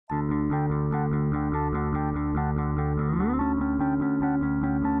Hi,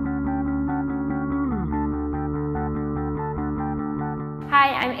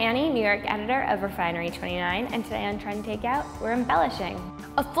 I'm Annie, New York editor of Refinery29, and today on Trend Takeout, we're embellishing.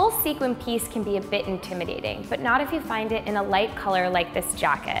 A full sequin piece can be a bit intimidating, but not if you find it in a light color like this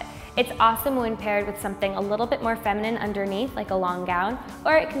jacket. It's awesome when paired with something a little bit more feminine underneath, like a long gown,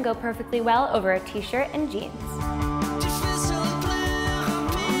 or it can go perfectly well over a t-shirt and jeans.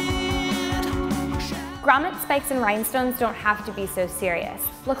 Grommet spikes and rhinestones don't have to be so serious.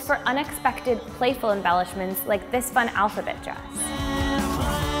 Look for unexpected, playful embellishments like this fun alphabet dress.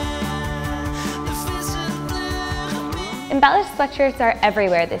 Embellished sweatshirts are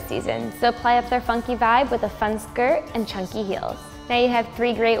everywhere this season, so play up their funky vibe with a fun skirt and chunky heels. Now you have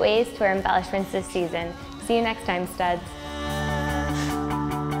 3 great ways to wear embellishments this season. See you next time, studs.